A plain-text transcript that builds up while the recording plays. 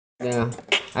Now,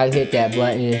 I hit that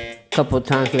button a couple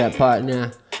times for that part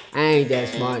now. I ain't that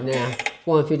smart now.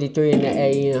 1:53 in the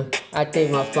AM. I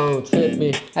think my phone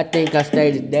tripping. I think I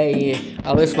stayed the day in.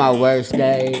 Oh, it's my worst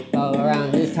day. Oh,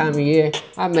 around this time of year,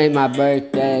 I made my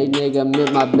birthday. Nigga,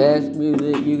 make my best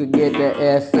music. You can get the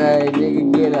essay.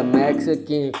 Nigga, get a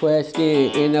Mexican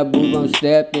question. In the booth, I'm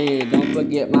stepping. Don't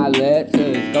forget my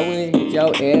letters. Go and hit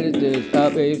your editors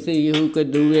up and see who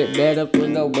could do it better. For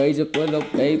no wages, for no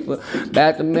paper.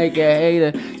 About to make a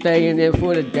hater. Staying there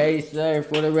for the day, sir.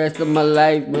 For the rest of my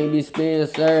life, maybe spin,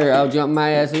 sir. I'll jump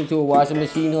my ass into a washing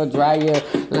machine or dryer.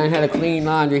 Learn how to clean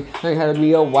laundry. Learn how to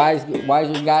be a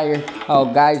wiser guy. Oh,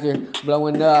 geyser.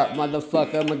 Blowing up.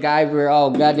 Motherfucker MacGyver. Oh,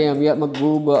 goddamn. Yep,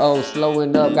 MacGruber. Oh,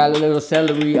 slowing up. Got a little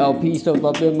celery. Oh, piece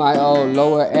up in my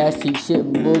lower ass cheek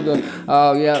shit booger.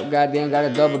 Oh, yep. Goddamn. Got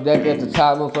a double decker at the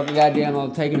top. Motherfucker. Goddamn.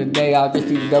 I'm taking the day out. Just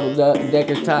eat double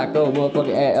decker taco.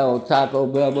 Motherfucker at Taco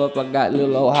Bell. Motherfucker got a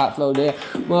little old hot flow there.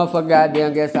 Motherfucker.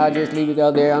 Goddamn. Guess I'll just leave it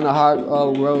out there on the hard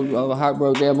road. Hard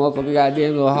road there. Motherfucker.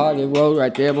 Goddamn. Little Harden road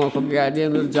right there. Motherfucker.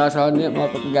 Goddamn. Little Josh Harden.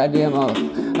 Motherfucker.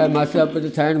 Goddamn. Hurt myself in the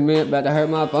tournament. About to hurt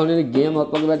my opponent again.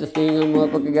 Motherfucker. About to sting him.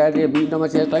 Motherfucker. Goddamn. Beating on my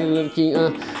chest like a little king.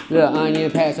 Little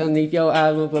onion pass underneath your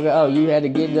eyes. Motherfucker. Oh, you had to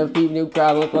get the feet new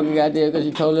crowd. Motherfucker. Goddamn. Cause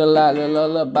you told a lot.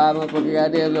 Little bye. Motherfucker.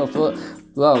 Goddamn. Little foot.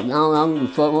 Well, I don't give a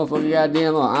fuck, motherfucker,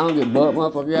 goddamn. I don't get butt,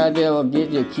 motherfucker, goddamn. I'll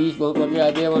get your keys, motherfucker,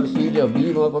 goddamn. Want to see your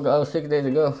beat, motherfucker. Oh, 6 days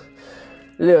ago.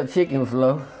 Little chicken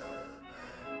flow.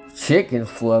 Chicken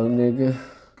flow, nigga.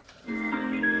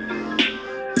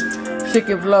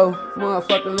 Chicken flow,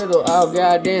 motherfucker, little, oh,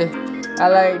 goddamn. I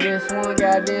like this one,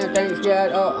 goddamn, thanks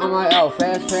God. Oh, I'm like,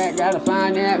 fast track, gotta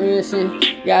find that mission.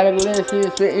 Gotta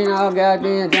listen, spitting, oh,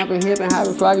 goddamn, jumping, hipping,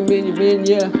 hopping, fucking, been,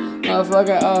 yeah.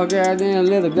 Motherfucker, oh, goddamn,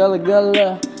 little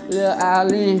gullah, little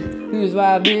island. We was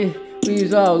vibing, we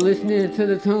was all listening to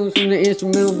the tunes from the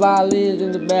instrumental violins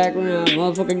in the background.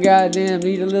 Motherfucker, goddamn,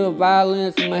 need a little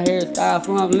violence in my hairstyle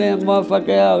from Lim. Motherfucker,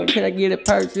 oh, can I get it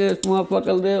purchased?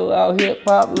 Motherfucker, little hip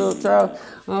hop, little trout.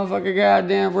 Motherfucker,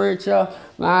 goddamn, rich, y'all.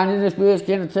 Mine in this bitch,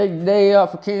 can I take the day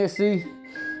off? I can't see.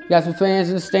 Got some fans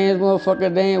in the stands,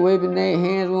 motherfucker, they ain't waving their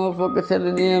hands, motherfucker,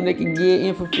 telling them they can get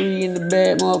in for free in the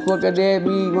bed, motherfucker, that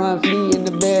me, run free in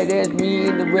the bed, that's me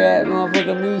in the rap,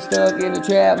 motherfucker, me stuck in the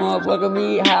trap, motherfucker,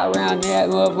 me hot around that,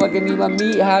 motherfucker, need my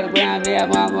meat hot around that,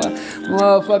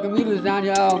 motherfucker, me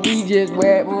lasagna, all me just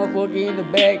whack, motherfucker, in the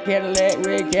back, Cadillac,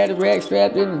 red cataract,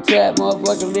 strapped in the trap,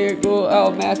 motherfucker, lyrical,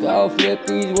 oh, master, oh, flip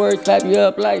these words, slap you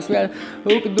up like strap,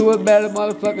 who can do it better,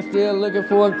 motherfucker, still looking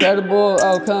for incredible,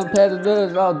 oh,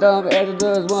 competitors, oh, dumb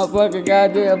editors, motherfucker,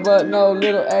 goddamn, but no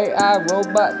little AI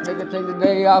robots. They can take the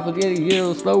day off and get a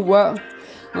little slow up.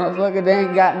 Motherfucker, they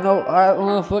ain't got no art,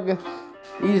 motherfucker.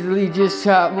 Easily just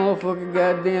chopped, motherfucker,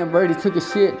 goddamn. Birdie took a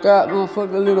shit, drop,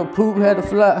 motherfucker, little poop had to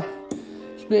fly.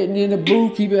 Spitting in the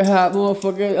booth, keep it hot,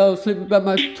 motherfucker. Oh, slipping by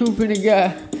my tooth in the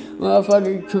guy.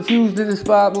 Motherfucker, confused in the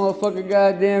spot, motherfucker,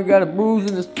 goddamn, got a bruise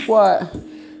in the squat.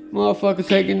 Motherfucker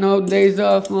taking no days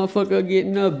off, motherfucker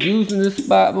getting abused in the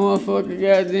spot, motherfucker,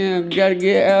 goddamn, gotta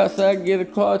get outside, get a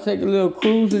car, take a little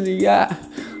cruise in the yacht.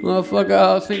 Motherfucker,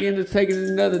 I was thinking of taking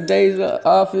another days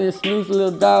off and snooze a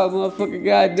little dog, motherfucker,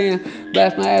 goddamn,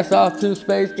 blast my ass off to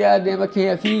space, goddamn, I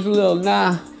can't fuse a little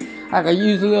nah. I can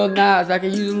use a little Nas, I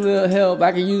can use a little help,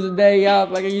 I can use a day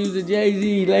off, I can use a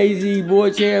Jay-Z, lazy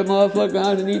boy chair, motherfucker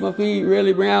underneath my feet,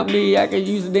 really around me, I can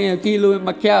use a damn kilo in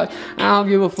my couch, I don't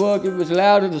give a fuck if it's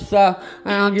loud or the south,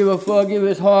 I don't give a fuck if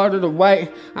it's hard or the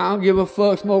white, I don't give a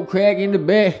fuck, smoke crack in the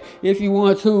bed, if you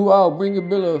want to, I'll bring a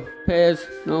bill of pass,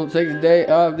 don't take the day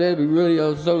off, that'd be really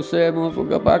so sad,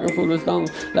 motherfucker, pocket full of stones,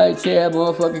 like Chad,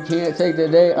 motherfucker, can't take the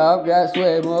day off, got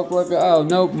sweat, motherfucker, oh,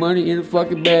 no money in the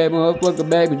fucking bag, motherfucker,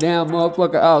 baby, down,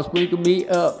 motherfucker, oh, sprinkle me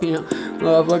up, yeah,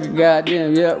 motherfucker,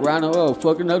 goddamn, yeah, Rhino, oh,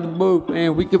 fucking up the booth,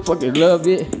 man, we can fucking love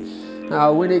it,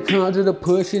 oh, when it comes to the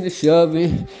pushing, the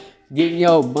shoving, getting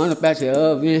your bun up out your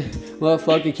oven,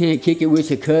 motherfucker can't kick it with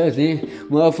your cousin,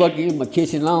 motherfucker in my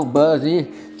kitchen long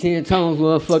buzzing, 10 tones,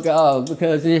 motherfucker, oh,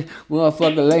 because then,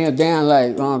 motherfucker laying down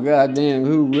like, oh, goddamn,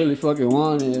 who really fucking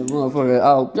wanted it, motherfucker,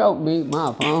 oh, don't beat my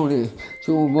opponent,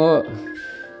 chew him up,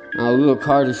 oh, little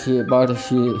Carter shit, Barter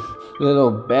shit,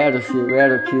 little battle shit,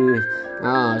 rattle kids,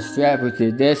 strap with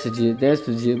it, that's the jit,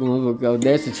 motherfucker, oh,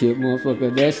 that's the chip,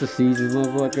 motherfucker, that's the season,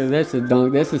 motherfucker, that's the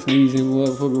dunk, that's the sneezing,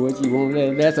 motherfucker, what you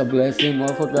want, that's a blessing,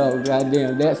 motherfucker, oh,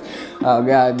 goddamn, that's, oh,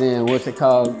 goddamn, what's it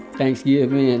called,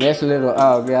 Thanksgiving, that's a little,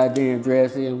 oh, goddamn,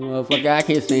 dressing, motherfucker, I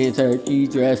can't stand turkey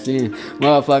dressing,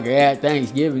 motherfucker, at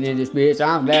Thanksgiving in this bitch,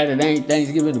 I'm glad it ain't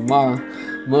Thanksgiving tomorrow.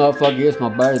 Motherfucker, it's my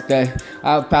birthday.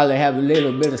 I'll probably have a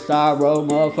little bit of sorrow,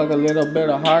 motherfucker, a little bit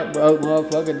of heartbroken,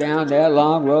 motherfucker, down that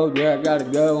long road. Yeah, I gotta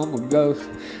go, I'm a ghost.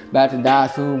 About to die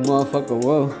soon, motherfucker,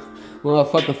 whoa.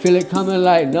 Motherfucker, feel it coming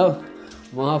like no.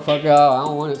 Motherfucker, oh, I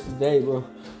don't want it today, bro.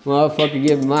 Motherfucker,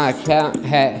 give me my account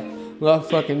hat.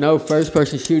 Motherfucker, no first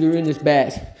person shooter in this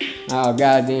batch. Oh,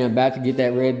 goddamn, about to get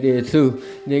that Red Dead too.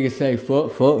 Niggas say,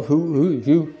 fuck, who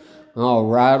you? Oh,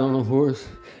 ride on a horse.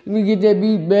 Let me get that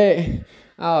beat back.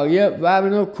 Oh, yep,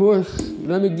 vibing of course.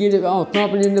 Let me get it all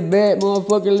thumping in the back,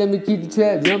 motherfucker. Let me keep the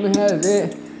trap jumping, how's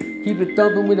that? Keep it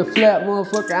thumping with a flap,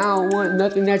 motherfucker. I don't want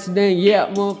nothing that's your dang yap,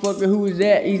 motherfucker. Who is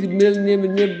that? Easy milling him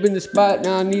and never been the spot.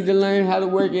 Now I need to learn how to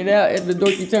work it out at the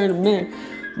dorky tournament.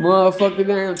 Motherfucker,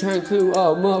 damn, turn 2.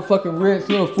 Oh, motherfucking rinse,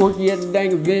 little forky at the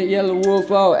dang event. Yellow wolf,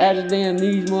 oh, at his damn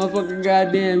knees, motherfucker,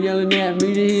 goddamn, yelling at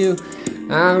me to heal.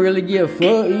 I don't really give a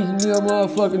fuck. Easy meal,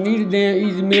 motherfucker, need a damn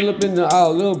easy meal up in the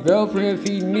little girlfriend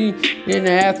feeding me in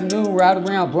the afternoon, right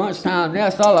around brunch time.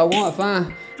 That's all I want,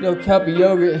 fine. Little cup of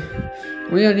yogurt.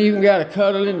 We don't even gotta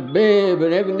cuddle in the bed,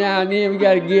 but every now and then we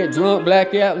gotta get drunk,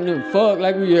 black out, and then fuck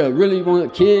like we really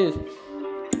want kids.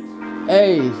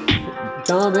 Hey,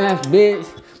 dumbass bitch.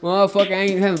 Motherfucker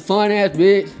ain't having fun ass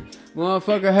bitch.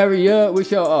 Motherfucker, hurry up with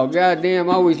your, oh goddamn,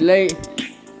 always late.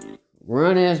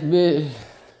 Run ass bitch.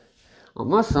 Oh,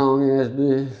 my song ass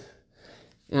bitch.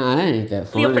 Nah, that ain't that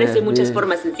fun. Ofrece muchas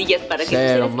formas sencillas para que tus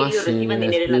seres queridos reciban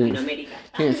dinero en Latinoamérica.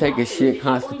 Can't take a shit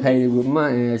constipated with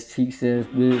my ass cheeks ass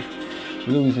bitch.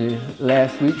 Losing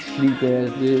last week's sleep ass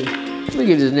bitch. Let me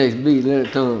get this next beat, let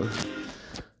it come.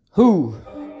 Who?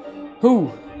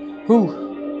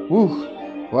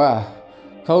 Wow.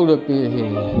 Cold up in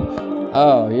here.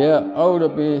 Oh yeah, old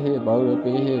up in here, bold up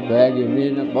in here, bagging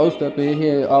in the most up in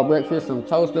here. Oh, breakfast, some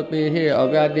toast up in here. Oh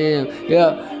goddamn,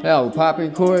 yeah, oh,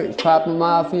 popping corks, popping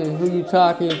muffins. Who you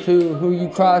talking to? Who you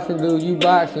crossing to? You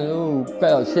boxing? Ooh,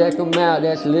 fella, check him out.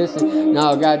 That's listen.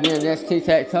 No, goddamn, that's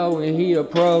tic-tac-toe and he a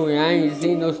pro. And I ain't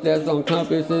seen no steps on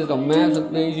compasses, on maps of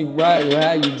things you write or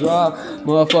how you draw,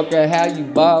 motherfucker. How you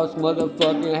boss,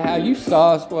 motherfucker. How you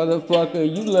sauce,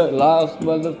 motherfucker. You look lost,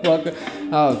 motherfucker.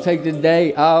 Oh, take the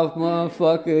day off, motherfucker.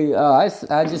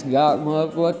 I just got,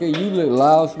 motherfucker. You look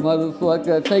lost,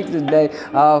 motherfucker. Take the day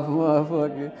off,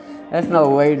 motherfucker. That's no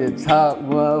way to talk,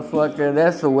 motherfucker.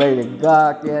 That's the way to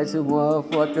gawk at you,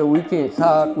 motherfucker. We can't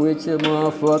talk with you,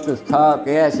 motherfuckers. Talk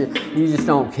at you. You just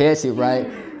don't catch it right.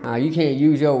 You can't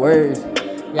use your words.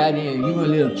 Goddamn, you a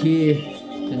little kid.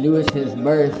 The newest his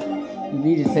birth. You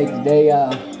need to take the day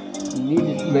off. You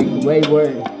need to make the way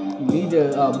work. You need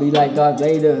to be like Darth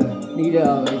Vader. Need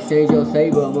to exchange your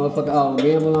saber, motherfucker.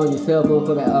 Gamble on yourself,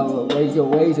 motherfucker. Raise your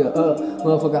wager up,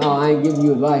 motherfucker. I ain't giving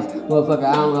you advice, motherfucker.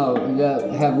 I don't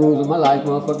know. Have rules in my life,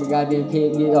 motherfucker. Goddamn,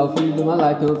 can't get confused in my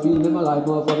life, confused in my life,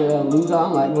 motherfucker. Lose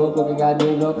all like, motherfucker.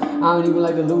 Goddamn, no. I don't even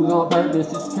like to lose on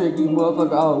purpose. Just trick you,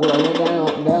 motherfucker. Oh, well,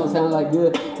 that don't sound like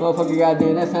good, motherfucker.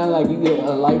 Goddamn, that sound like you get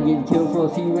like getting killed from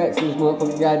T-Rexes,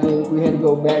 motherfucker. Goddamn, if we had to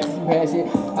go back to some past shit.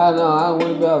 I don't know. I don't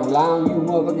want to rely on you,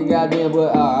 motherfucker. Goddamn,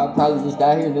 but I'll probably just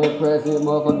die here in the present,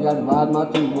 motherfucker. Got to divide my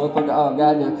tooth, motherfucker. Oh,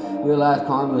 goddamn, realize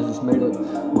karma is just made up,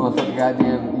 motherfucker.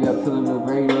 Goddamn, yep, filling the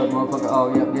grade up, motherfucker.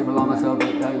 Oh, yep, giving on myself,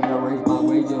 raise my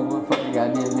wager, motherfucker.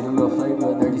 Goddamn, get a little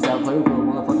flavor, dirty south flavor,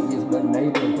 motherfucker. Get some better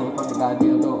neighbors, motherfucker.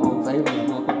 Goddamn, go home favors,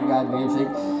 motherfucker. Goddamn,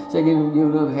 shaking,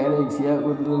 giving them headaches, yeah,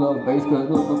 with the little bass cut,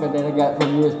 motherfucker, that I got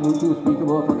from this Bluetooth speaker,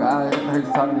 motherfucker. I heard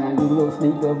you talking and do a little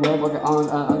sneaker, motherfucker,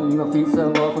 on your feet,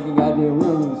 son, motherfucker. Goddamn, we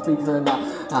don't even speak, son.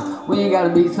 Nah, we ain't gotta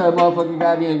meet, son, motherfucker.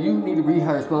 Goddamn, you need to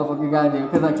rehearse, motherfucker. Goddamn,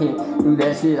 cause I can't do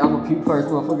that shit. I'ma puke first,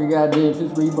 motherfucker. Goddamn,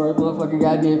 since rebirth, motherfucker.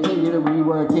 Goddamn, can't get a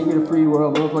reword, can't get a free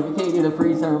world, motherfucker. Can't get a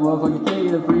free turn, motherfucker. Can't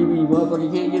get a freebie,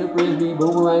 motherfucker. Can't get a frisbee,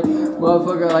 boomerang,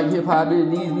 motherfucker. Like hip hop, it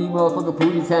needs me, motherfucker.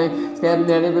 Pootie tank, stabbing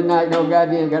that every night, no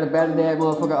goddamn. Gotta batter that,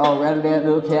 motherfucker. Oh, rattle that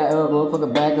little cat up,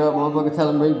 motherfucker. Back up, motherfucker. Tell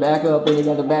him bring back up, and they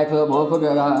got the back up,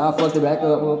 motherfucker. I'll fuck the back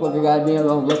up, motherfucker. Goddamn,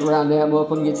 don't look around that,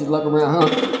 motherfucker. Get your luck around, huh?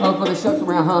 Motherfucker, shucks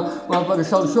around, huh? Motherfucker,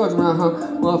 shoulder shorts around, huh?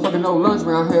 Motherfucker, no lunch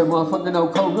around here, motherfucker, no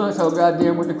cold lunch, oh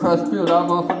goddamn, with the crust peeled off,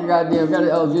 motherfucker, goddamn, got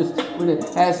it, just when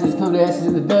the ashes come to ashes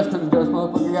and the dust comes to dust,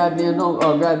 motherfucker, goddamn,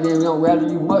 goddamn, we don't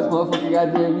rattle you much, motherfucker,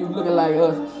 goddamn, you looking like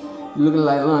us. You looking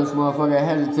like lunch, motherfucker. I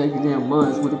had to take a damn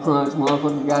munch with the crunch,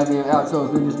 motherfucker. Goddamn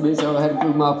outros in this bitch. I had to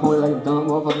prove my point like a dump,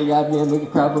 motherfucker. Goddamn, make the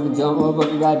crowd fucking jump,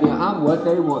 motherfucker. Goddamn, I'm what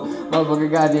they want,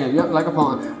 motherfucker. Goddamn, yup, like a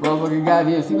pawn, motherfucker.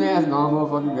 Goddamn, see my ass gone,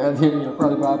 motherfucker. Goddamn, you're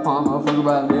probably by a pawn, motherfucker.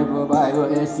 By a liver, by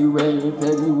a SUA in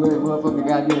February, motherfucker.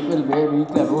 Goddamn, feel very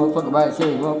clever, motherfucker. By a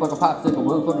shade, motherfucker. Popsicle,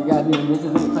 motherfucker. Goddamn,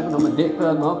 bitches ain't sucking on my dick,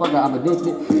 cuz, motherfucker. I'm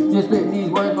addicted. Just spitting these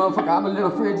words, motherfucker. I'm a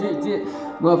little frigid, shit.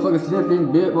 Motherfucker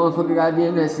slipping bit, motherfucker.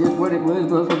 Goddamn, that shit. what it was,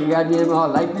 motherfucker, goddamn, all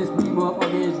like this beat,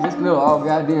 motherfucker, it's just little, all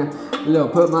goddamn, little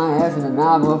put my ass in the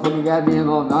nine, motherfucker, goddamn,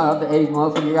 all not up the age,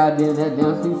 motherfucker, goddamn, that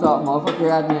damn sea salt, motherfucker,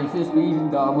 goddamn, fish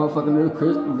speed, dog, motherfucker, little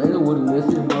crystal, they don't want to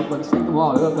listen, motherfucker, shake them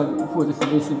all up like for this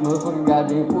edition, motherfucker,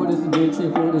 goddamn, for this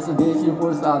edition, for this edition,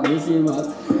 for this audition,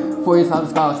 for this out of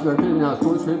scholarship, now it's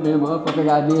for trip, man, motherfucker,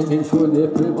 goddamn, pretty short live,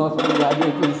 motherfucker,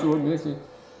 goddamn, pretty short mission.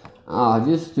 Ah,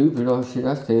 just stupid old shit,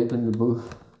 I stay up in the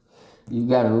booth. You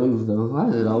gotta lose though. Why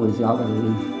is it always y'all gotta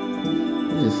lose?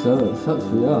 It just sucks. Sucks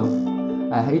for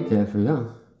y'all. I hate that for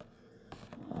y'all.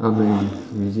 I mean,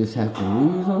 you just have to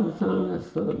lose all the time. That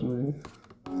sucks, man.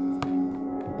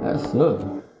 That sucks.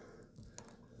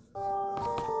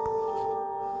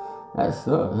 That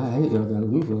sucks. I hate y'all gotta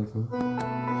lose all the time.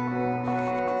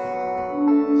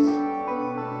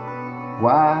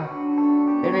 Why?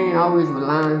 It ain't always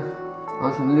relying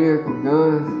on some lyrical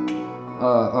guns.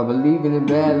 Or believing in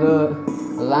bad luck,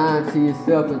 lying to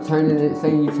yourself and turning it,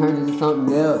 saying you turned into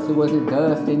something else. It wasn't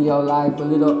dust in your life, a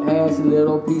little ash, a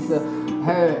little piece of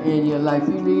hair in your life.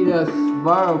 You need a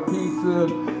borrowed pizza.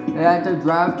 They had to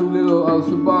drive through little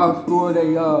Subaru store.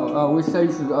 They wish they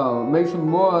should make some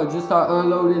more. Just start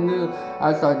unloading them.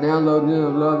 I start downloading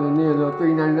them, loving them. Little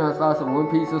 $3.99 slice of one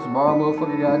pizza, Subaru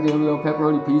motherfucker, goddamn little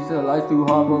pepperoni pizza. Life's too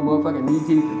hard, motherfucking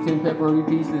need 10 pepperoni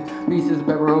pieces of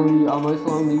pepperoni, almost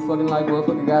lonely, fucking like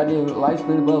motherfucker, goddamn life's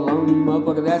been above lonely,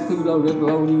 motherfucker. That's too low, that's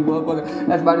lonely, motherfucker.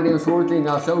 That's about the damn short thing.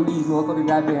 I'll show these motherfucker,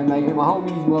 goddamn, like my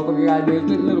homies, motherfucker, goddamn,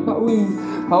 split little poems,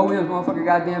 motherfucker,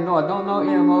 goddamn. No, I don't know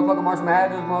him, motherfucker, Marshall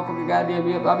Mathers, motherfucker, goddamn.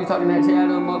 Yep, I'll be talking that shit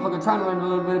out of him, motherfucker, trying to learn a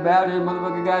little bit about him,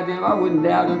 motherfucker, goddamn. I wouldn't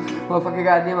doubt him, motherfucker,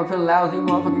 goddamn. I'm feeling lousy,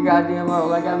 motherfucker, goddamn.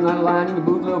 Like I'm not lying in the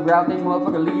booth, little grout thing,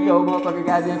 motherfucker, Leo, motherfucker,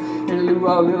 goddamn. And a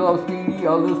little old Speedy,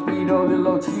 little Speedo, little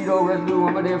old Cheeto residue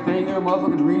on my damn finger,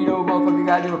 motherfucker, Dorito, motherfucker,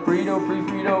 goddamn, a Frito,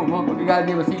 Frito, motherfucker,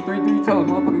 goddamn, a C3 toes,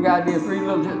 motherfucker, goddamn, 3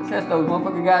 little chestos,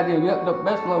 motherfucker, goddamn, yep, the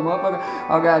best flow, motherfucker.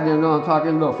 Oh, goddamn, no, I'm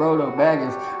talking little Frodo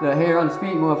Baggins, little hair on the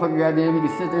feet, motherfucker, goddamn. He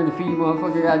can sit there in the feet,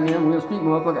 motherfucker, goddamn. We'll speak,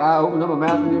 motherfucker. I open up my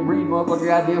mouth and then breathe, motherfucker,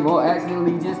 goddamn. Or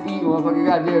accidentally just eat, motherfucker,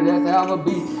 goddamn. That's how I'm a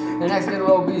beast. An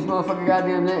accidental obese, motherfucker,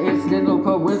 goddamn. That incidental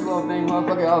co-whistle thing,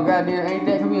 motherfucker. Oh, goddamn. Ain't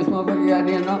that convinced, motherfucker,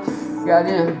 goddamn. No.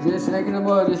 Goddamn, just shaking the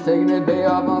mud, just taking that day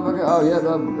off, motherfucker. Oh, yeah,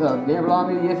 damn, allow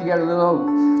me if you got a little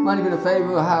money, get a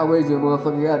favor, a high wager,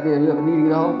 motherfucker. Goddamn, you ever need to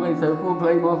get a whole plate, serve a full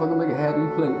plate, motherfucker, make a happy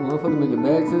plate, motherfucker, make it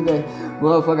back today.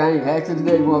 Motherfucker, I ain't acting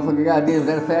today, motherfucker, goddamn. Is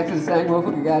that a fact of the same,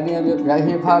 motherfucker, goddamn, yep. Got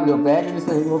hip hop, you're back in the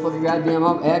same, motherfucker, goddamn.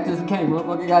 I'm acting as a king,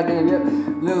 motherfucker, goddamn, yep.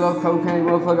 Little old cocaine,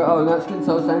 motherfucker, oh, not spit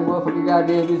so same, motherfucker,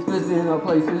 goddamn. Be specific in no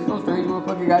places, so strange,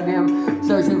 motherfucker, goddamn.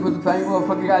 Searching for some fame,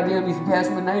 motherfucker, goddamn. Need some cash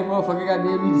in my name, motherfucker,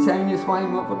 goddamn. Need to change this swing,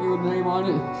 motherfucker, with the name on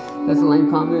it. That's a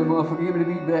lame comment, motherfucker. Give me the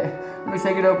beat back. Let me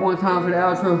shake it up one time for the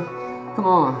outro. Come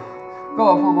on. Go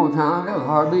off one more time. That was a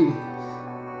hard beat.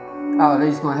 Oh, they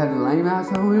just gonna have the lame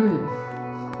outro with it?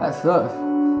 That sucks.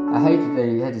 I hate that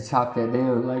they had to chop that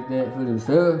down like that for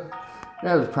themselves.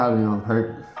 That was probably on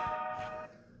purpose.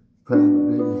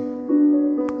 Probably.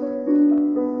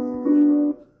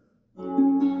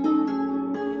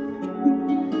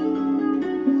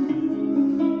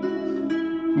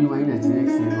 You ain't a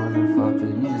Dixie, motherfucker.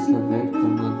 You just a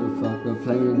victim, motherfucker.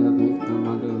 Playing a victim,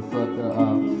 motherfucker.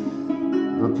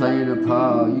 I'm playing a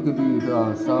part. You could be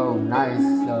so nice.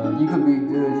 You could be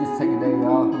good. Just take a day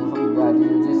off, motherfucker.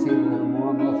 Goddamn. Just hit a little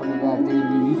more, motherfucker.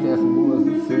 Goddamn. You used to have some more.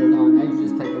 You shit on. Now you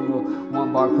just take a little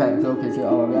one bar crack joke at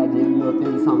your goddamn little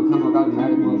thing. Something come up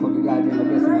automatic, motherfucker. Goddamn. I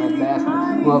guess I'm no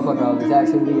bastard, motherfucker. It's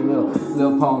actually a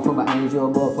little poem from an angel,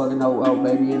 motherfucker. No,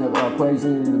 baby in the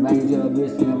equation in the manger.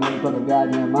 Missing, motherfucker.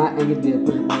 Goddamn. My anger did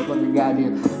put it, motherfucker.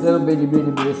 Goddamn. Little bitty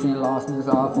missing, lost in this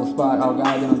awful spot. Oh,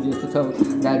 goddamn. Just a total.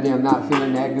 Goddamn. Not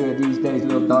feeling that good these days,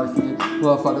 little dark skin,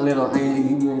 motherfucker, little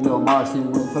ain't you ain't little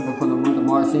Martian, motherfucker from the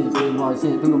Martian to the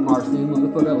Martian to the Martian,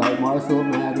 motherfucker like Marshall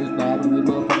Mathers, Batman,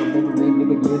 motherfucker,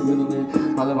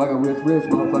 motherfucker, rich,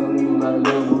 motherfucker,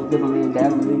 little dibbling,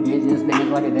 dabbling, get just dance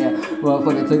like a dab,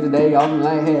 motherfucker, took the day off and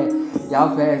like head,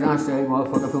 y'all fast, I'm straight,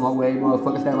 motherfucker, from my way,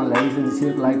 motherfucker, stab my legs in the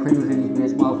shit like creamers in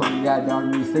this bitch, motherfucker,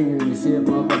 goddamn, me singing in the shit,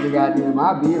 motherfucker, goddamn,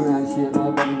 I be around shit,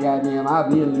 motherfucker, goddamn, I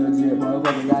be a legit,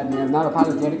 motherfucker, goddamn, not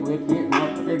apologetic with it,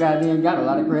 motherfucker, goddamn, got a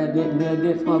lot of credit,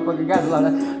 dips, motherfucker, got a lot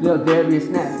of little debris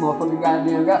snaps, motherfucker,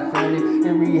 goddamn, got funny,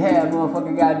 in rehab,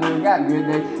 motherfucker, goddamn, got good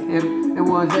day, and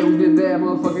one day we did bad,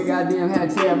 motherfucker, goddamn, had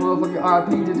chat, motherfucker,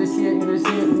 RP to the shit,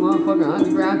 motherfucker,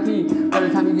 underground key, by the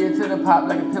time you get to the pop,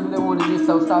 like a pimp that wanted just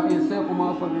so stop being simple,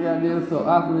 motherfucker, goddamn, so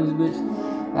off in this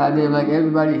bitch, goddamn, like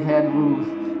everybody had the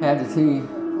rules, had the team,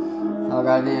 oh,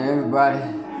 goddamn, everybody,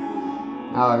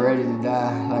 I was ready to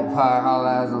die, like fire all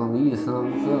eyes on me or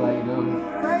something, feel like, you know.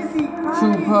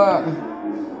 Tupac,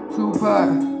 Tupac,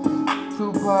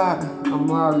 I'm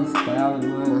already styling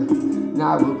mine.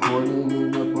 Not recording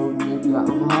in the book, nigga,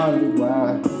 I'm hardly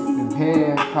wild. And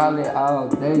paying probably all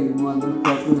day,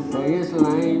 motherfuckers say it's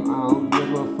lame. I don't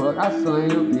give a fuck, I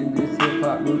slam in this hip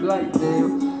hop look like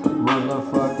damn.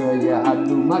 Motherfucker, yeah, I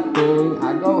do my thing,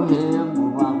 I go ham,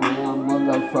 move my man,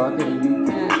 motherfucker, you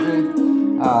can't win.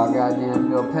 Oh,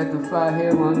 goddamn, yo, petrified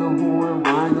here on the horn,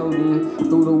 wino then,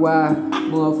 through the wire,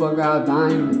 motherfucker, I'll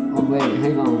dime. Oh, wait,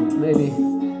 hang on, maybe.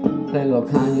 Play a little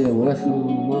Kanye West on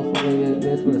motherfucker, yeah,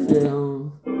 that's what I said on.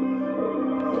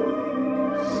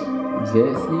 Jet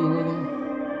ski, nigga.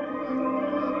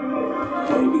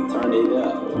 Maybe turn it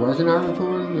up. Wasn't I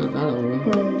recording? I don't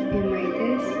know.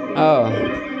 Oh,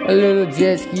 a little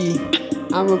jet ski.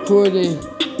 I'm recording.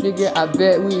 Nigga, I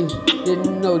bet we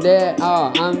didn't know that.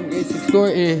 Oh, it's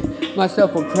extorting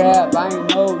myself a crap. I ain't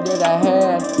know that I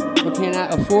had. But can I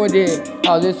afford it?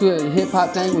 Oh, this was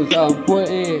hip-hop thing was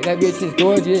important. That bitch is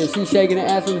gorgeous. She shaking her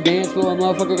ass on the dance floor.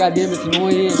 Motherfucker, goddamn, it's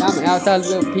annoying. I'm outside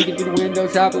peeking through the window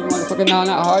shopping. Motherfucker, no,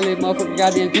 not hardly. Motherfucker,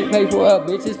 goddamn, can't pay for it.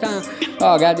 Bitch, it's time.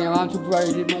 Oh, goddamn, I'm too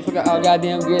worried. This motherfucker, oh,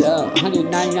 goddamn, get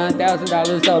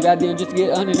 $199,000. So, goddamn, just to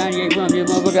get 198 from you.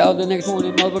 Motherfucker, oh, the next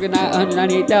morning, motherfucker, not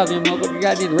 198,000. Motherfucker,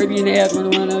 goddamn, rip you in the ass when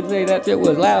the one say that shit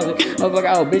was lousy.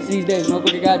 Motherfucker, oh, bitch, these days.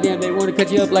 Motherfucker, goddamn, they want to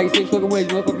cut you up like 6 fucking ways.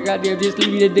 Motherfucker, goddamn, just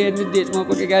leave you dead in the ditch.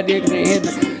 Motherfucker, goddamn, cause they had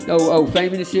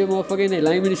fame in the shit, motherfucker, and they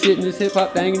lame in the shit, and this hip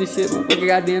hop thing in the shit, motherfucker,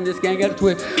 goddamn, this gang got a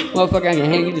twist, motherfucker, I can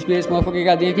hang in this bitch, motherfucker,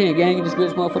 goddamn, can't gang in this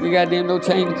bitch, motherfucker, goddamn, no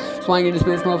chain, swing in this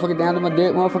bitch, motherfucker, down to my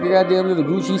dick, motherfucker, goddamn, little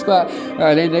Gucci spot,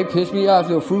 alright, then they piss me off,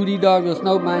 little fruity dog, little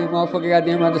snowman, motherfucker,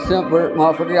 goddamn, around the simp work,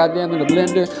 motherfucker, goddamn, in the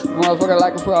blender, motherfucker,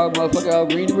 like a frog, motherfucker, all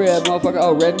green and red, motherfucker,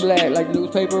 all red and black, like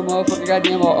newspaper, motherfucker,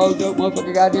 goddamn, all old dope,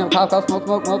 motherfucker, goddamn, cough, smoke,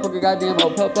 motherfucker, goddamn,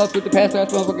 all puff, with the pass,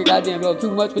 motherfucker, goddamn, all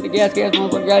too much with the gas,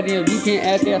 motherfucker, goddamn, you can't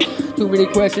ask that. Too many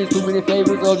questions, too many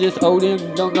favors, or just owe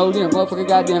them, don't know them, motherfucker,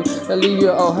 goddamn, they leave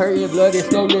you all hurt in blood and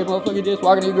slowly, motherfucker, just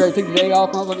walking in the grave, take the day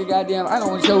off, motherfucker, goddamn, I don't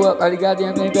want to show up, early,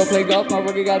 goddamn, then go play golf,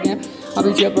 motherfucker, goddamn, I'll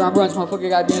be chipper on brunch, motherfucker,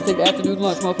 goddamn, take the afternoon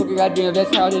lunch, motherfucker, goddamn,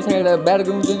 that's how this had a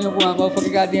battlegoons in your one,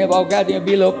 motherfucker, goddamn, all goddamn,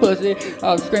 be a little pussy,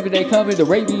 screaming they coming to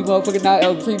rape me, motherfucker, not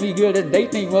treat me good, that's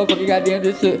date thing, motherfucker, goddamn,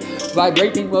 this shit,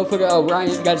 vibrating, motherfucker,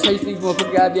 Ryan, gotta chase things,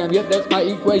 motherfucker, goddamn, yep, that's my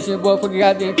equation, motherfucker,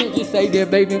 goddamn, can't just say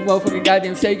that, baby, motherfucker,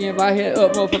 goddamn, shaking my head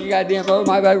up, motherfucker, goddamn, bro,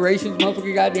 my vibrations,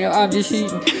 motherfucker, goddamn, I'm just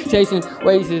cheating, chasing,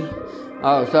 wasting.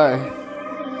 Oh, sorry.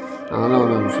 I don't know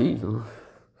what I'm cheating.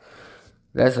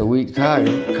 That's a weak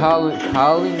title.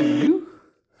 Calling you?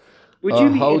 Would you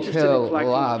be interested in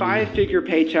collecting 5-figure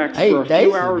paychecks for a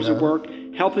few hours of work,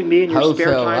 helping me in your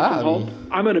spare time from home?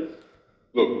 I'm gonna.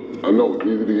 Look, I know it's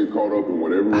easy to get caught up in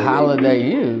whatever.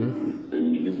 Holiday Inn.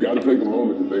 And you've got to take a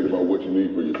moment to think about what you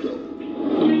need for yourself.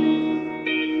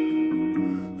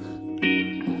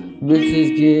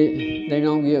 Bitches they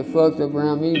don't get fucked up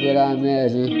around me, but I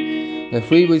imagine if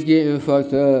we was getting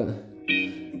fucked up,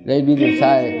 they'd be the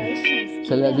type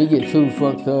to let me get too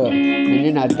fucked up. And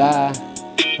then I die,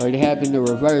 or it happened the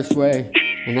reverse way,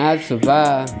 and I'd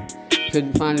survive.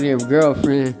 Couldn't find a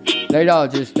girlfriend, they'd all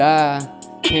just die,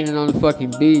 painted on the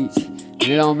fucking beach. And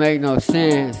it don't make no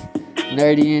sense.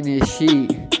 Nerdy in this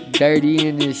sheet, dirty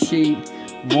in this sheet,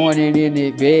 morning in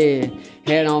this bed,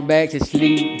 head on back to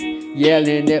sleep.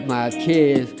 Yelling at my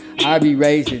kids, I be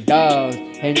raising dogs,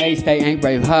 and they stay ain't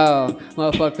brave how.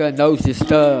 Motherfucker knows your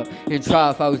stuff, and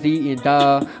try if I was eating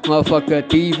dog. Motherfucker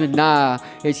thieving nah,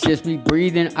 it's just me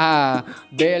breathing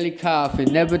barely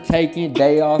coughing, never taking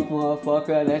day off,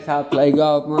 motherfucker. That's how I play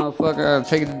golf, motherfucker. I'm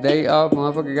taking the day off,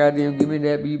 motherfucker. Goddamn, give me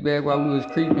that beat back while we was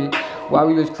creeping,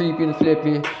 and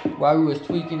flipping, while we was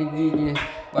tweaking and geeking.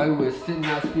 While we was sitting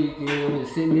out speaking, and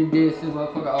sitting in this,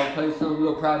 motherfucker, I'll play some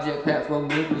little project platform,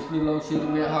 this little shit that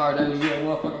went hard, yeah,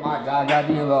 motherfucker, my God,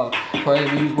 goddamn,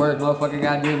 crazy these words, motherfucker,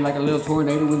 goddamn, like a little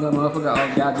tornado with a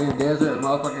motherfucker, goddamn desert,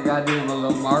 motherfucker, goddamn, a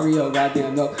little Mario,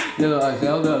 goddamn, no, little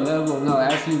Zelda level, no,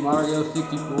 actually Mario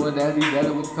 64, that'd be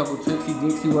better with a couple Trixie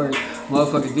Dixie words,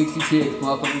 motherfucker, Dixie chicks,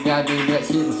 motherfucker, goddamn, that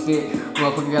shit was sick,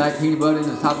 motherfucker, got like peanut butter in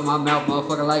the top of my mouth,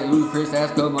 motherfucker, like Ludacris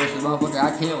ass commercials, motherfucker,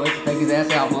 I can't wait to take his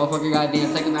ass out, motherfucker,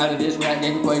 goddamn, take him out of this rap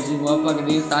game equation, motherfucker,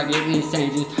 then start getting his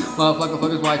changes, motherfucker,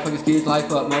 fuck his wife, fuck his kids'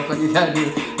 life up, motherfucker,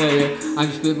 goddamn, yeah, I'm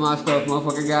just spitting my stuff,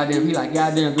 motherfucker, goddamn, he like,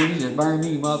 goddamn, dude, he just burned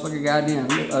me, motherfucker, goddamn,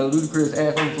 Ludacris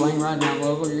ass on flame right now,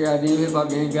 motherfucker, goddamn, hip-hop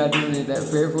game, goddamn, is that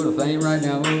fair for the fame right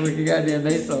now, motherfucker, goddamn,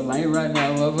 they so lame right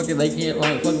now, motherfucker, they can't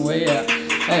find a fucking way out.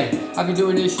 Hey, I been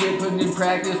doing this shit, putting in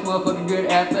practice, motherfucker, good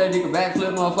athletic, a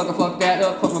backflip, motherfucker, fuck that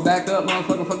up, fuck my back up,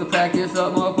 motherfucker, fuck the practice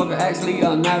up, motherfucker, actually,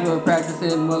 I'm never practicing,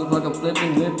 motherfucker,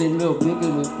 flipping, whipping, little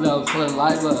blipping with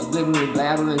saliva, blipping with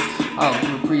blabbering,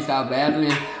 freestyle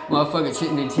battling, Motherfucker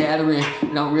chitting and chattering,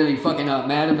 don't really fucking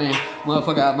matter, man.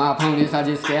 Motherfucker, my opponents, I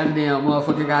just scattered them.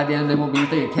 Motherfucker, goddamn, they won't be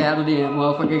thinking cattle them.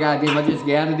 Motherfucker, goddamn, I just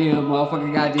gathered them.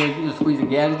 Motherfucker, goddamn, just squeeze and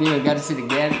gathered them. Got the shit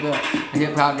gathered up.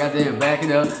 Hip hop, goddamn, back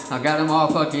it up. I got them all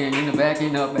fucking in the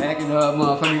backing up.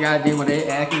 Motherfucker, goddamn, when they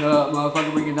acting up.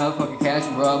 Motherfucker, bringing up fucking cash,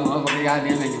 bro. Motherfucker,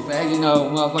 goddamn, they can fag, you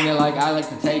know. Motherfucker, like, I like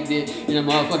to take it. In a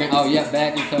motherfucking, oh yeah,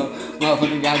 backing so.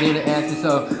 Motherfucker, goddamn, the action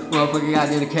so. Motherfucker,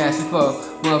 goddamn, the cash is for.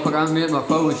 Motherfucker, I meant my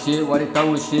forward shit. Why they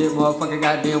throwing shit? Motherfucker,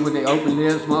 goddamn, with they open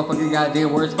lips. Motherfucker,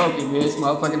 goddamn, word spoken, bitch.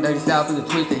 Motherfucking dirty south and the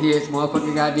twisted hits.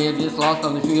 Motherfucker, goddamn, just lost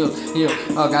on the field. Hill.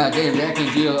 Oh, goddamn, Jack and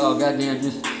Jill. Oh, goddamn,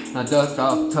 just dust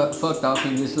off, fucked off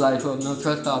in this life. Oh, no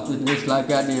trust off in this life.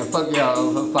 Goddamn, fuck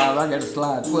y'all. For 5, I gotta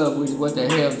slide 12 with what the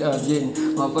hell, getting.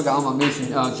 Motherfucker, on my mission.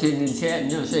 Chitting and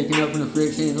chatting, shaking up from the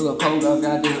friction. A little cold up,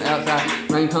 goddamn, outside.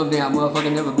 Rain come down,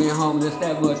 motherfucker, never been homeless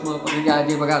that much. Motherfucker,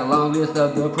 goddamn, I got a long list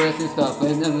of depressing stuff.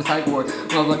 And then the psych ward.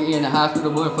 Motherfucker, in the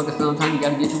hospital. Motherfucker, sometimes you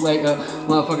gotta get your weight up.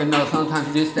 Motherfucker, no, sometimes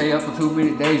you just stay up for too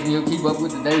many days. And you don't keep up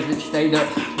with the days that you stayed up.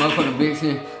 Motherfucker, big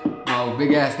shit. Oh,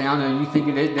 big ass down there, you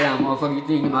thinking it down, motherfucker, you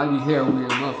think it might be heroin,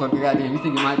 motherfucker, goddamn, you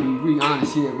think it might be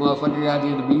honest shit, motherfucker,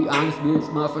 goddamn, to be honest, bitch,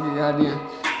 motherfucker, goddamn,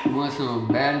 you want some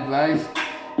bad advice?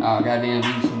 Oh, goddamn,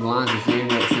 use some lines and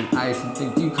save up some ice and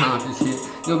think you conquer shit.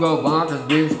 You'll go bonkers,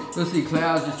 bitch. You'll see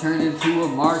clouds just turn into a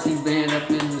marching band up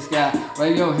in the sky.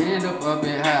 Wave your hand up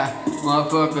and high.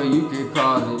 Motherfucker, you can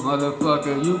cause it.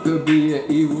 Motherfucker, you could be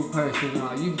an evil person.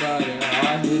 Oh, you got it. Oh,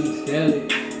 I didn't sell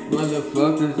it.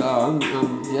 Motherfuckers, oh, I'm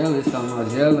jealous. I'm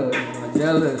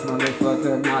jealous,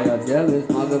 motherfucker. Now y'all jealous,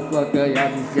 motherfucker.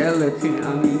 Y'all just jealous. I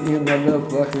mean, you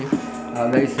motherfucker. Oh,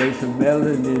 they say some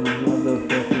melanin,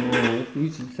 motherfucker. You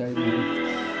should say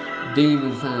that.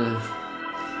 Demon time.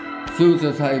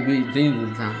 Suicide type beat,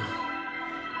 demon time.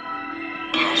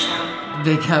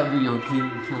 They got me on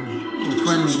demon time. In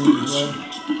front of me, bro.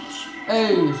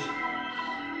 Hey.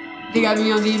 They got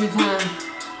me on demon time.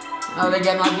 Oh, they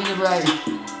got my venom right.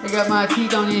 They got my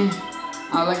teeth on it.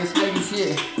 I like a snaky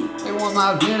shit. They want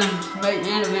my venom to make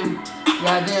venom.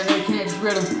 Goddamn, they can't get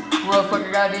rid of them.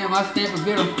 Motherfucker, goddamn, I stamp a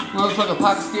bitter. Motherfucker,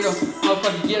 pocket skittle.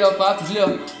 Motherfucker, get up off the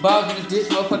hill. Balls in this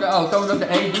bitch, motherfucker, oh, throwing up the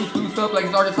A, loose up like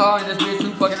it's Arkansas. And this bitch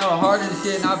too fucking hard in the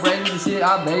shit. And I braid in the shit,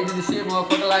 I bathe in the shit.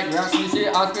 Motherfucker, like rouse in the shit.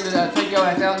 I'll spit it out, take your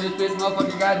ass out in this bitch.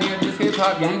 Motherfucker, goddamn, this hip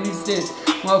hop gang these shit.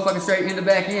 Motherfucker, straight in the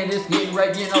back end, just getting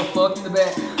right, getting all fucked in the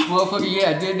back. Motherfucker, yeah,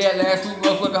 I did that last week.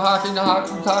 Motherfucker, talking the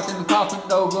talking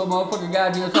over. Motherfucker,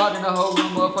 goddamn, talking the whole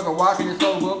room. Motherfucker, walking the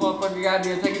sober. Motherfucker,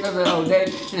 goddamn, taking another whole day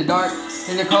in the dark,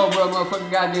 in the cold, bro. Motherfucker,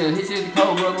 goddamn, his shit the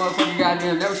cold, bro. Motherfucker,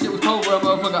 goddamn, never shit was cold, bro.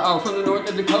 Motherfucker, oh, from the north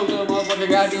of Dakota. Motherfucker,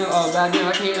 goddamn, oh, goddamn,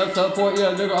 I can't support you.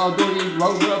 Nigga, all doing these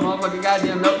roads, bro. Motherfucker,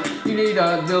 goddamn, no, you need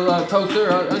a toaster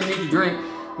underneath the drink.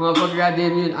 Motherfucker,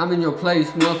 goddamn, I'm in your place.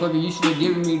 Motherfucker, you should have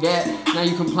given me that. Now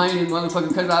you complaining, motherfucker,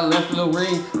 because I left a little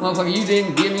ring. Motherfucker, you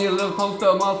didn't give me a little poster,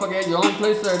 motherfucker, at your own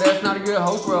place, sir. That's not a good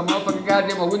host, bro. Motherfucker,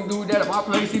 goddamn, I wouldn't do that at my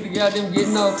place. Either goddamn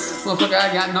getting no. Motherfucker,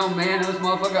 I got no manners,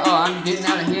 motherfucker. Oh, I'm getting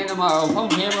out of hand in my phone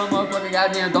camera, motherfucker,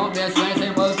 goddamn. Don't dance, slang, say,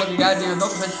 motherfucker, goddamn.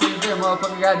 Don't touch shit there,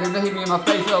 motherfucker, goddamn. They hit me in my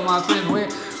face, oh, my friends,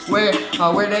 where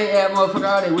they at, motherfucker?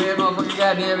 Are they weird, motherfucker?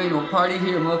 Goddamn, ain't no party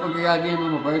here, motherfucker. Goddamn,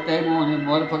 on my birthday morning,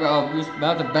 motherfucker. Oh, just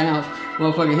about to bounce,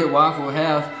 motherfucker. Hit Waffle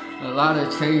House. A lot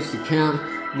of change to count,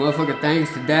 motherfucker. Things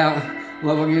to doubt,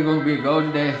 motherfucker. It's gonna be a go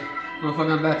today,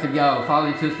 motherfucker. I'm about to go fall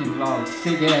into some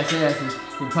thick ass asses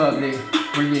in public.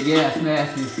 Bring your gas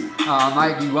masks. I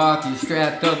might be walking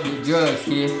strapped up with drugs,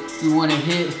 kid. You wanna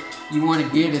hit? You wanna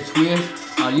get a twist?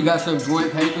 You got some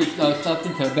joint papers,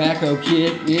 something tobacco,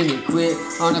 kid, in it quick,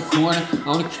 on the corner,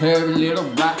 on the curb, a little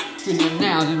rock, in the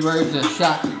nouns and words a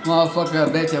shot, motherfucker,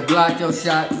 I bet you blocked your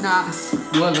shot, nah,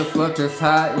 motherfuckers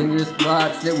hot in this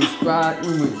box that we spot,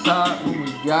 when we talk, when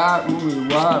we got, when we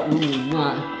walk, when we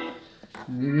not,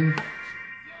 yeah.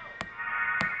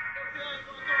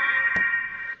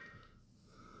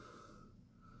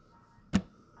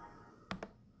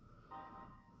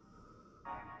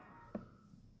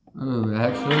 Oh,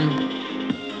 actually,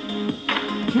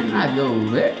 can I go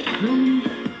back, please?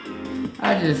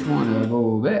 I just want to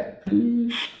go back,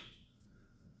 please.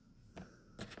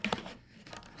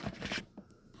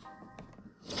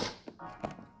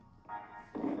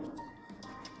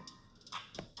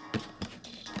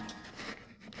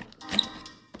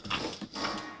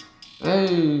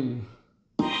 Hey,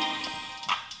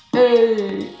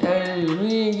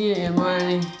 we ain't getting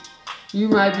money. You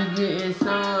might be getting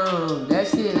some. That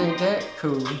shit ain't that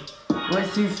cool.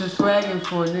 What you so swaggin'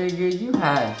 for, nigga? You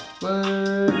high.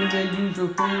 Nigga, use your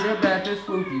food up at the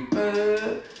spooky.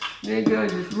 Nigga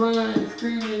just run,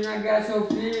 screaming, I got so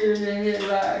fear in the head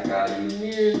like all you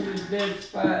near this dead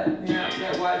spot. Yeah,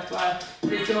 that white spot.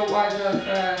 Get your watch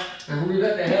outside. And we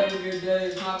let the hell of good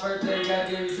days. My birthday,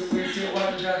 goddamn, you some weird shit.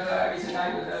 Watches outside, get some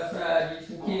nightmares outside. Get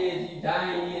some kids, you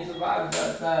dying, you survivors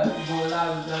outside. You going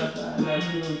lives outside.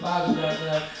 Like you doing fathers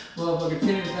outside. Motherfucking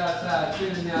tenants outside.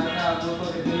 Spinning outside.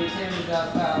 Motherfucking doing tenants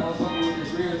outside. Motherfucker with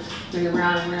this real spin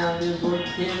around and around. Then going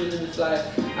cameras and it's like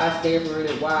I stand for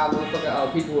it wild. Motherfucker,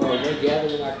 oh, people are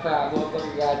gathering like crowd.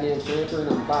 Motherfucker, goddamn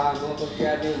slampering, I'm by. Motherfucker,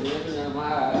 goddamn lamping, I'm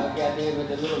high. Goddamn with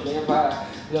the little vampire.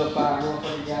 Little fire,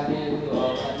 motherfucker, goddamn,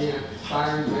 goddamn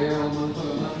fire and barrel,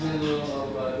 motherfucker, nothing little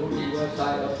Dorky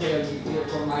website up here. You feel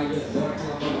from my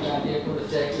motherfucker, goddamn, for the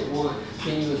second one.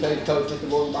 King was face coach, Mr.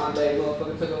 Morgan Bombay,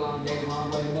 motherfucker, took a long day,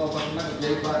 long way, motherfucker, Michael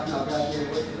J. Fox, no, goddamn,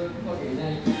 what's the fucking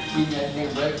name? Eating that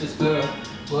damn breakfast club.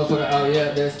 Motherfucker, oh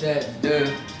yeah, that's that, duh.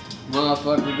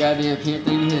 Motherfucker, goddamn, can't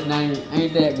think of his name,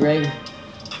 ain't that great?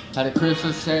 How the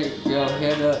crystal shake your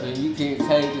head up and you can't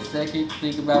take a second,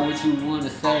 think about what you want to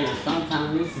say. And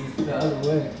sometimes this is the other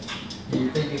way. And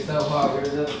you think it's so hard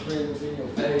with another friend was in your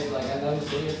face. Like I know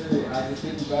the answer, I just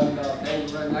think about it all day,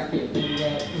 bro. I can't think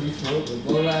about it. We smoke a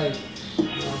boy like,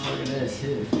 motherfucker, that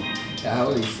shit. The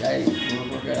holy shit,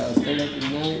 motherfucker, I was staying up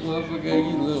at night,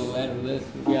 motherfucker, you little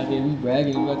adolescent, goddamn, you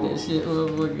bragging about that shit,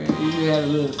 motherfucker, you had a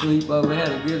little sleepover,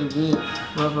 had a good event,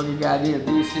 motherfucker, goddamn,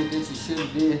 did shit that you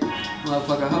should've did,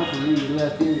 motherfucker, hopefully you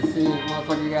left in the sin,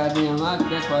 motherfucker, goddamn,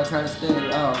 that's why I try to stay,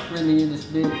 friendly in this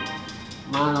bitch,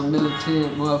 mine on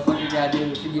militant, motherfucker,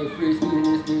 goddamn, if you get frisky in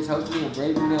this bitch, hopefully I'm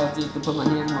brave enough just to put my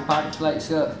hand in my pockets like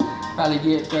shucks. Probably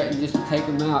get threatened just to take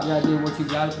them out. Goddamn, what you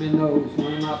got up in those?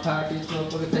 One in my pockets,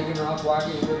 motherfucker taking off,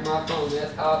 walking with my phone.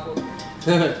 That's awful.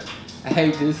 I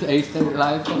hate this A-state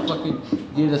life. I fucking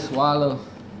get a swallow,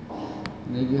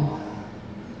 nigga.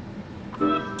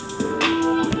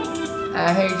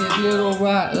 I hate this little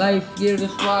rock life. Get a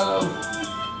swallow.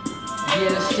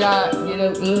 Get a shot. Get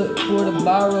a look for the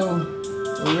borrow.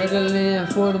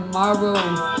 Ritalin for tomorrow.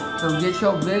 Come get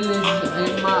your village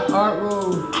in my art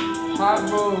road.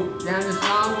 Hot road, down the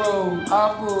slime road,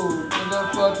 awful,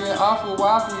 motherfucking awful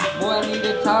waffles, boy I need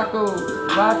a taco,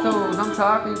 vatos, I'm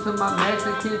talking to my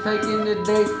Mexican, taking the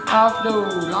day off though,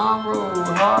 long road,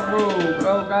 hard road,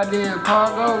 bro, goddamn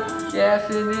cargo,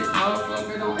 gas in it,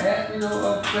 motherfucker, don't ask me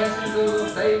no questions, little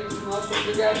favors,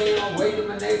 motherfucker, goddamn, I'm waking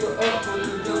my neighbor up for a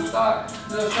little jump start,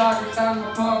 little sock inside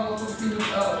my car, motherfucker, see me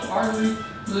artery,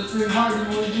 little trick heart,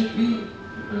 you wanna just beat.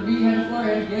 The beat had a fart,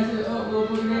 had to gas it up,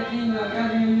 motherfucker, that thing, I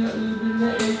goddamn, a little bit of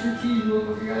that extra cheese,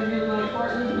 motherfucker, goddamn, like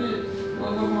fart in this bitch,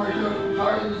 motherfucker,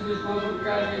 hard in this bitch, motherfucker,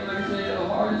 goddamn, like I said,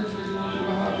 hard in this bitch,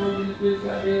 motherfucker, hard broke in this bitch,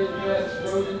 goddamn,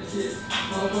 broke in this shit,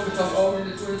 motherfucker, so old in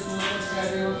this bitch, motherfucker,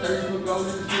 goddamn, surgical gold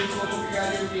in this bitch, motherfucker,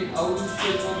 goddamn, getting old in this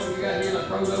bitch, motherfucker, goddamn, like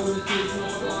froze over this bitch,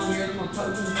 motherfucker, long hair, motherfucker,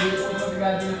 in this bitch, motherfucker,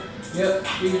 goddamn.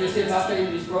 Yep, even this shit pop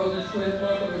in these frozen twins,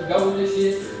 motherfucker, gold this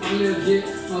shit, I'm legit,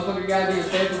 motherfucker, goddamn,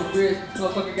 stay from the fridge,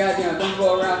 motherfucker, goddamn, don't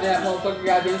go around that, motherfucker,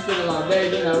 goddamn, spend a long day,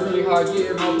 been a really hard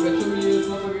year, motherfucker, 2 years,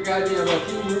 motherfucker, goddamn, a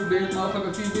few root beers, motherfucker,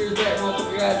 a few beers back,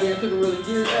 motherfucker, goddamn, took a really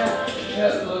gear back,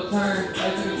 yep, a little turn, I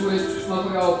took a twist,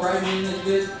 motherfucker, all frightening in this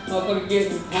bitch, motherfucker,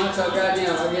 getting punched out,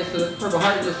 goddamn, I guess the Purple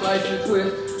Heart just sliced and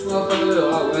twist, motherfucker,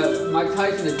 little, Mike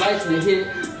Tyson advice in the hit,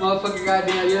 motherfucker,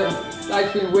 goddamn, yeah,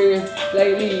 life's been weird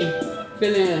lately.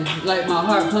 Feeling like my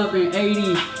heart pumping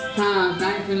 80 times.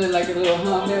 I ain't feeling like a little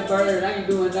hummingbird. I ain't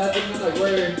doing nothing. I'm like,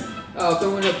 word.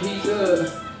 Throwing a pizza.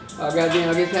 Goddamn,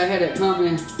 I guess I had it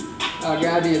coming.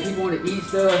 Goddamn, people want to eat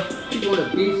stuff. People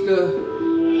want to beat stuff.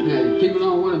 Yeah, people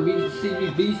don't want to see me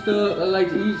beat stuff. I like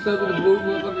to eat stuff with the blue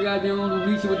motherfucker. Goddamn, I want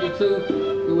to reach you with the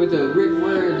two. With the written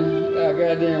word.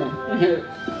 Goddamn.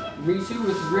 Reach you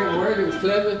with the written word. It was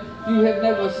clever. You have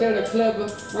never said a clever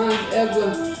rhyme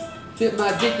ever. Fit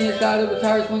my dick inside of a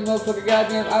tire swing, motherfucker,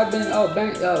 goddamn. I've been,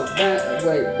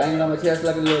 banging on my chest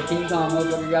like a little King Kong,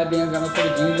 motherfucker, goddamn. Got my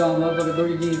fucking jeans on, motherfucker,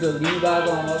 30 jeans, little Levi's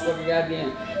on, motherfucker, goddamn.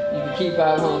 You can keep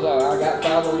 5 homes, I got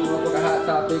 5 on, motherfucker, hot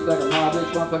top, thick like a mob,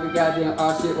 bitch, motherfucker, goddamn.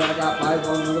 Oh shit, but I got 5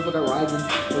 on, motherfucker, rising,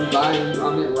 reviving,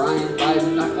 I'm at Ryan,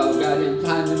 vibing, like, goddamn,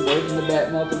 timing, words in the back,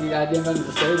 motherfucker, goddamn. I'm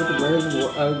just stay with the birds and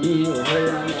hurry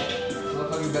around that.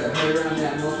 Motherfucker, better hurry around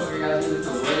that, motherfucker, goddamn. There's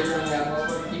no way around that,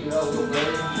 motherfucker, keep it over,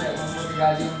 bird.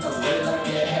 Goddamn, no way like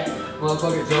that.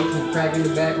 Motherfucker, jokes and crack in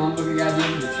the back, motherfucker,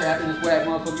 goddamn, the trap in this whack,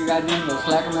 motherfucker, goddamn, no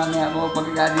slack around that,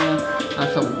 motherfucker, goddamn. I'm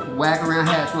some whack around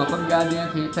hats, motherfucker,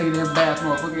 goddamn, can't take it in bath,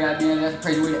 motherfucker, goddamn, that's a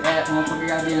crazy way to act, motherfucker,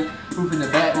 goddamn, roof in the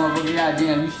back, motherfucker,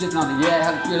 goddamn, you sitting on the yak,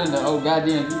 how to feel in the,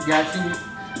 goddamn, you got you,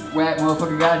 whack,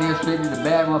 motherfucker, goddamn, spitting in the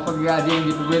back, motherfucker, goddamn,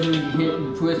 get the rhythm, you hit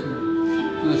and twist,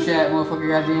 do the shot, motherfucker,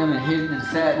 goddamn, and hit it in the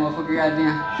sack, motherfucker,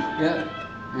 goddamn, yep.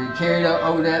 and carried up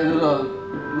over that little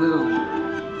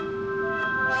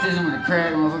scissor with the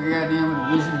crack, motherfucker, goddamn, with the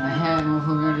vision in the hat,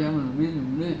 motherfucker, goddamn, with the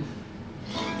vision.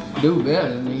 Do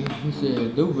better, man. He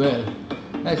said, do better.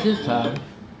 That's his title.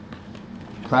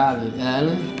 Private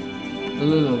island. A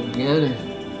little organic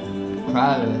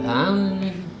private island,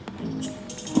 nigga.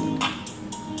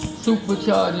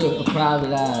 Supercharger a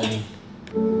private island.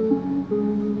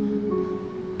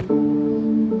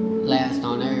 Last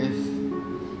on earth.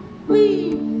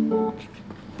 Whee!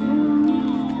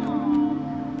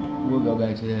 We'll go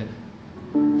back to that.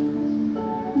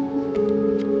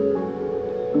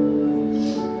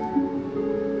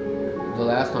 The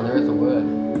last on earth or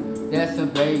what? That's a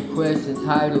vague question.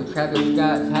 Title, Travis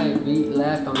Scott type beat,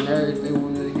 last on earth. They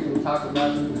wanted to hear me talk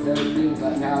about some other things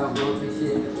like how I'm broke and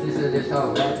shit. This is this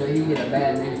whole rapper. He hit a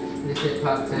bad name. This shit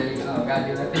pop tank.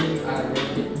 Goddamn, I think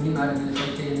he might have been the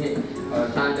same hit.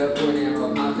 Signed up for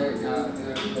them concert.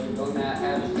 Go down,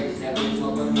 have a space, that bitch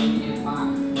motherfucker, me in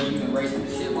mind. But you been racing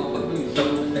the shit, motherfucker. You so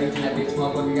on the stage and that bitch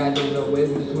motherfucker, goddamn, no way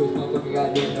with the twist, motherfucker,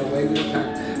 goddamn, no way with the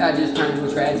turn. I just turned to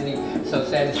a tragedy. So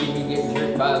sad to see me getting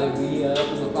dripped by the weed up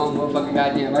on the phone, motherfucker,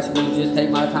 goddamn. I should really just take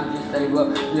my time, just save up.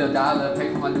 $1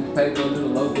 pay for my newspaper, a little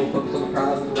local, focus on the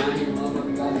problems around here,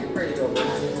 motherfucker, goddamn. Pretty dope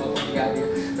around here, motherfucker,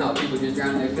 goddamn. No, people just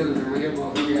drowning their feelings around here,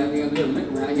 motherfucker, goddamn. Little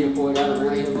liquor around here, pour it out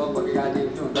around here, motherfucker, goddamn.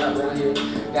 Feeling bad around here,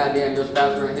 goddamn. Your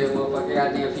spouse around here, motherfucker,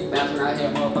 goddamn. Females around here,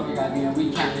 motherfucker, goddamn.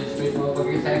 We count this bitch,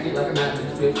 motherfucker. Attack it like a mountain,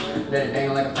 this bitch. Let it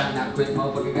dangle like a fountain, not quit,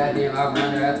 motherfucker, goddamn. I'll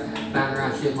round her out, find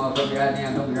around shit, motherfucker,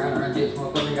 goddamn. Don't be around jits,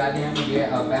 motherfucker, goddamn. Yeah,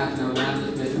 bouncing around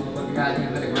this bitch, motherfucker,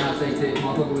 goddamn. Let the ground say shit,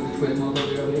 motherfucker, with the twist,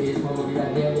 motherfucker, over the edge, motherfucker,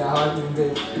 goddamn. Y'all hard to do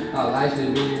this. Life is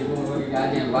bitch, motherfucker,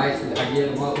 goddamn. Vice, I get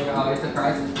it, motherfucker. Oh, it's a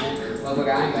crisis, man.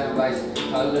 Motherfucker, I ain't got no vice.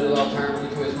 A little off turn with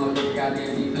the twist, motherfucker,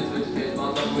 goddamn. Defense with the twist,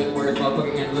 motherfucker, with words,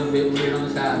 motherfucker, and a little bit weird on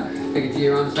the side. Take a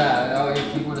cheer on the side. Oh,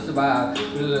 if you wanna survive, a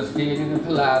little spin in the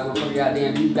collide, motherfucker,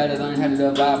 goddamn. You gotta learn how to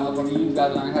survive, motherfucker. You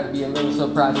gotta learn how to be a little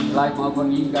surprised in life,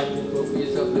 motherfucker. You gotta just go for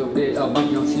yourself a little bit.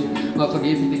 Bump your shit, motherfucker.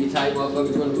 If you think it's tight,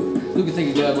 motherfucker, you can think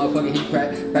it's good, motherfucker. He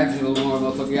practice a little more,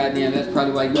 motherfucker, goddamn. That's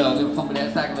probably why you little fumble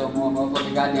that sack a little more,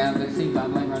 motherfucker, goddamn. Let's see if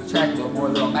I'm laying around the track a little more,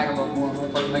 little mac a little more,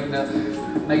 motherfucker,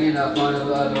 making fun of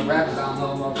the rappers. I don't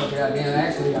know, motherfucker, goddamn.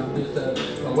 Actually, I'm just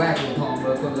a whack little poem,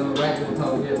 motherfucker, little whack little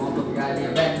poem, yeah, motherfucker,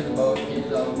 goddamn. Back to the boat, kids,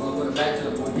 motherfucker, back to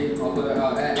the boat, kids,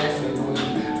 motherfucker, actually,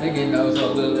 they getting those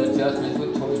little adjustments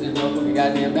with toys and motherfucker,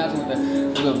 goddamn, bouncing with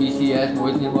the little BCS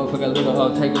boys and motherfucker,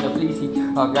 little taking the fleecy,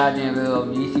 goddamn, little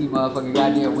BC, motherfucker,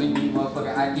 goddamn, windy,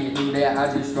 motherfucker, I can't do that.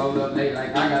 I just strolled up late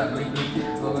like I got a blink,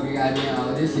 motherfucker,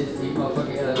 goddamn, this shit's pink,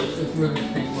 motherfucker, this shit's really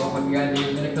pink, motherfucker,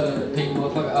 goddamn, in the color of the pink,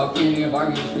 motherfucker, candy and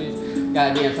Barbie and bitch,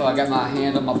 goddamn, so I got my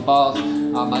hand on my balls,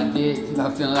 on my dick,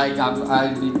 I'm feeling like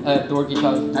I be dorky,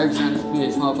 cause nervous on this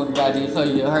bitch, motherfucker, goddamn, so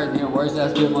you heard me, worse,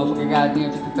 that's good, motherfucker,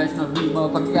 goddamn, to confessional beat,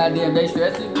 motherfucker, goddamn, they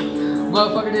stressing me.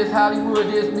 Motherfucker, this Hollywood,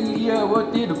 this media,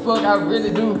 what the fuck I really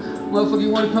do? Motherfucker, you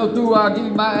wanna come through, I'll give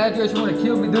you my address, you wanna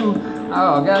kill me, dude?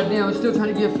 Oh, goddamn, I'm still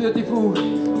trying to get filthy food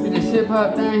in this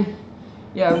hip-hop thing.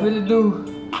 Yeah, I really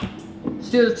do.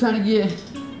 Still trying to get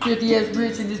 50-ass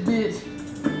rich in this bitch.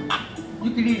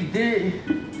 You can eat a dick.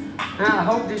 I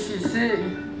hope this shit's sick.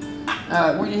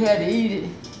 When you had to eat it.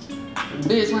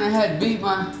 Bitch, when I had to beat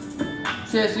my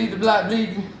chest, leave the block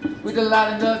bleeding. With a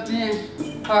lot of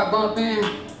nothing, heart bumping.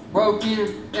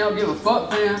 Broken, they don't give a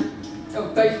fuck, fam. No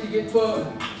place to get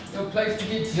fucked, no place to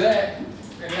get jacked.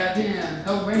 Goddamn,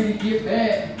 no way to get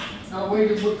back, no way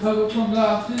to recover from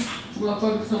losses.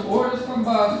 Motherfucker, some orders from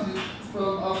bosses.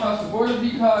 From across the border,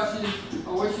 be cautious.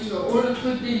 I wish you the orders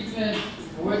for defense.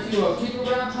 I wish you a keep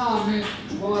around comments.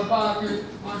 Going bonkers,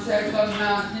 on tracks like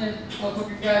nonsense.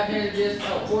 Motherfucker, goddamn,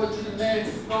 this boys to the man.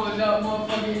 Going up,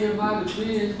 motherfucker, in my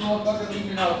business. Motherfucker,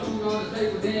 leaving out food on the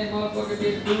table. Then, motherfucker,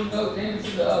 didn't do no damage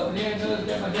to the bananas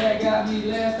that my dad got me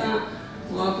last time.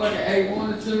 Motherfucker,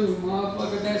 A1 or 2.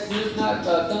 Motherfucker, that's just not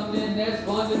something that's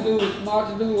fun to do,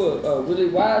 smart to do, really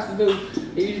wise to do.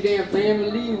 Easy damn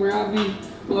family around me.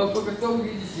 Motherfucker, so we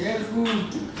can just share the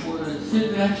food.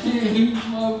 Shit that I can't eat,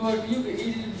 motherfucker, you can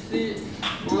eat it and shit.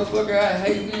 Motherfucker, I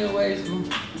hate being wasteful.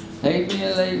 Hate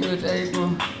being late with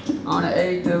April. On the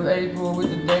 8th of April with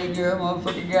the day girl,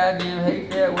 motherfucker, goddamn hate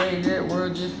that way. That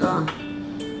word just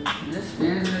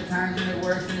spins and it turns and it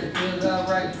works and it feels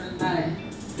alright for the night.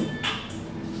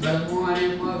 But one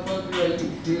and motherfucker, you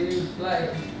can feel this flight.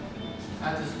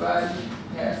 I just spot you,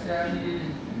 pass out here,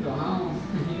 you go home.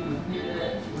 You can feel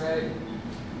that, right?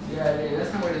 Yeah,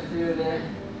 that's no way to feel that.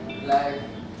 Like,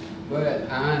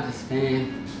 but I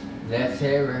understand that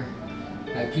terror,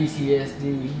 that PTSD,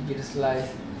 you get a slice.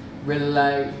 Really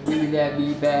like, give me that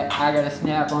beat back. I gotta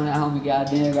snap on that homie,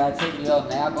 goddamn. Gotta take a little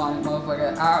nap on it,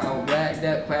 motherfucker. I don't black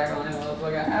that crack on it,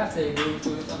 motherfucker. I say good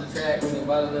food on the track when the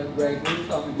bottle look great. Good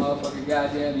on me, motherfucker,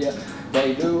 goddamn, yeah.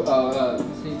 They do,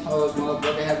 see toes,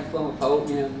 motherfucker, having fun with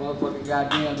podium, motherfucker,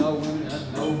 goddamn, no women,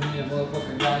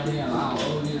 motherfucker, goddamn, I don't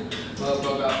owe them,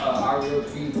 motherfucker, real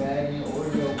feet, wagon,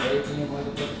 Oreo, bacon,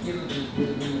 motherfucker, Skittles, put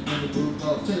it in the booth,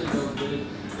 put it over this,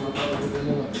 motherfucker, with a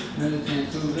little militant,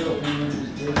 2 little fingers,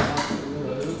 just put it on the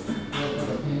little hoop,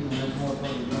 motherfucker, penguin,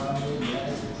 motherfucker,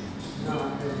 godhead, no,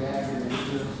 I'm just gagging,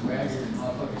 little swagger,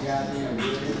 motherfucker, goddamn,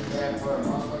 really bad part,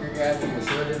 motherfucker, goddamn,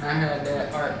 sure did not have that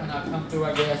heart. When I come through,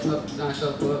 I gas up,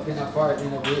 myself up, then I fart,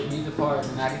 then I rip me apart,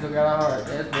 and I still got a heart.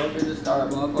 That's what to the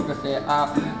start, motherfucker said,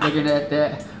 looking at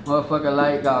that, motherfucker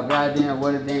like, oh, goddamn,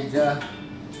 what a danger.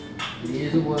 It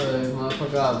is a word,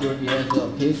 motherfucker, I'll work your ass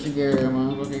up, piss the girl,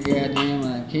 motherfucker, goddamn,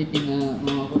 I'm kicking up,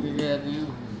 motherfucker, goddamn.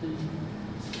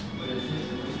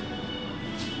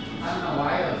 I don't know why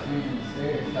I was saying this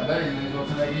stairs. I better even go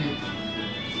come back in.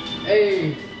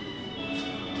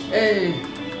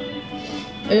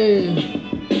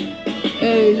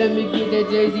 Hey, let me get that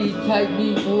Jay-Z type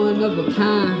beat, one of a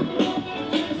kind.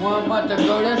 1 month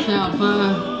ago, that sound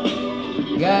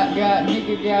fine. Got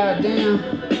nigga,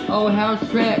 goddamn. Old house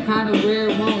track, kinda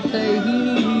weird, won't say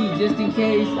he, just in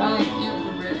case I ain't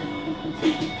infrared.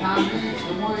 Comment,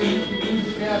 the more you can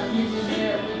do, got people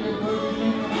there, with the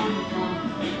burger,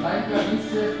 like you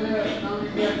stressed out, now you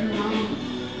got you home.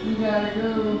 You gotta go,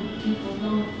 people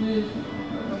don't fish.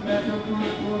 Got your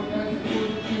front door, got your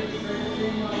foot, shit, straight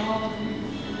in your home.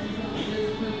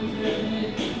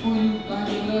 Before you like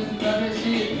a lesson about that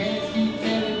shit, can't keep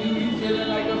telling you feeling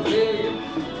like a failure.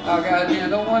 Oh goddamn,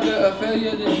 don't wonder a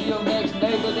failure to be your next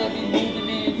neighbor that be moving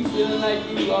in. You feeling like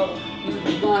you are,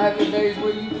 you gonna have your days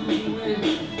where you lose you win.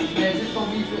 Man, it's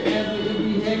gonna be forever, it'll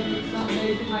be hectic. Some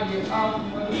days it might get off,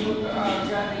 motherfucker.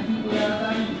 Goddamn people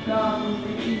outside, you stop,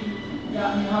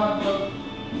 got me hard,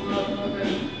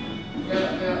 motherfucker. I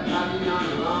be on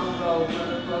the long road,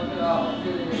 motherfucker. All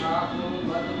feeling hard,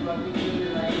 motherfucker.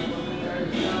 Feeling like you put the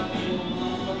dirty stuff,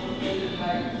 motherfucker. Feeling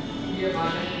like, yeah, my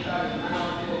name started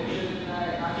now. Feeling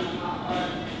like I do my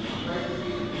heart. Breaking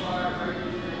me apart, breaking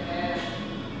me in the ass.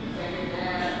 Taking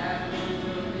that, after we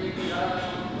do a big up.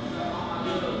 On my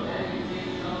little daddy,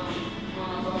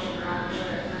 motherfucker, trying to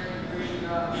that same green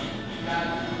up. Got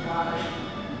me body.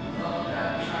 Oh,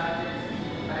 that's project.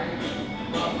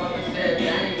 Motherfucker said,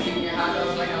 dang, see your hot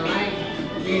dogs like a lane.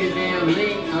 Need a damn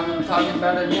link. I'm talking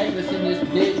about a necklace in this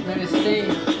bitch, man, it stink.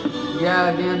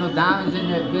 Goddamn, no diamonds in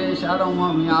that bitch. I don't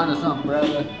want Rihanna or something,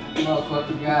 brother.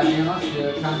 Motherfucker, goddamn, I'm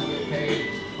still trying to get paid.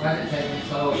 Why it take me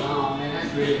so long, man?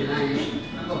 That's really lame.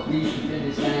 I'm gonna beat you in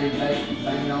this thing, like,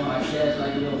 banging on my chest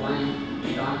like Lil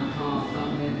Wayne. Donnie Kong,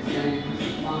 something in this game.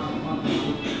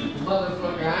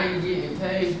 Motherfucker, I ain't getting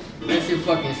paid. That shit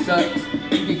fucking sucks.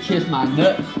 You can kiss my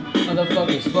nuts.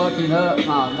 Motherfuckers fucking up.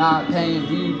 I'm not paying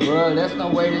you, bro. That's no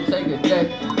way to take a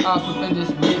day off up in this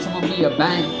bitch. I'm gonna be a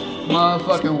bank.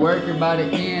 Motherfucking working by the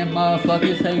end.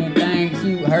 Motherfuckers saying thanks.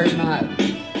 You hurt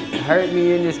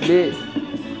me in this bitch.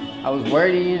 I was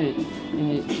wordy in it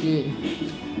shit.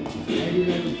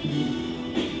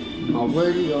 I'm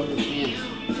wordy on the fence.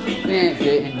 Fence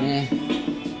sitting there.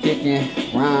 Kicking,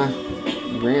 rhyme.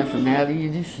 Grand finale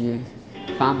in this shit.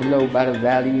 Find below by the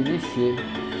valley in this shit.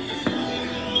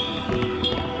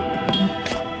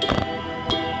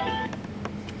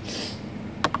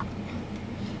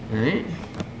 Alright.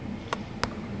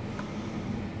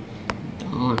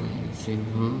 Dawn,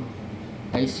 huh?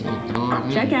 I see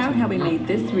dawn. Check out how we made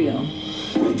this reel.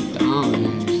 Dawn,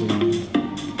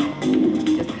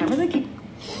 just cover the cake.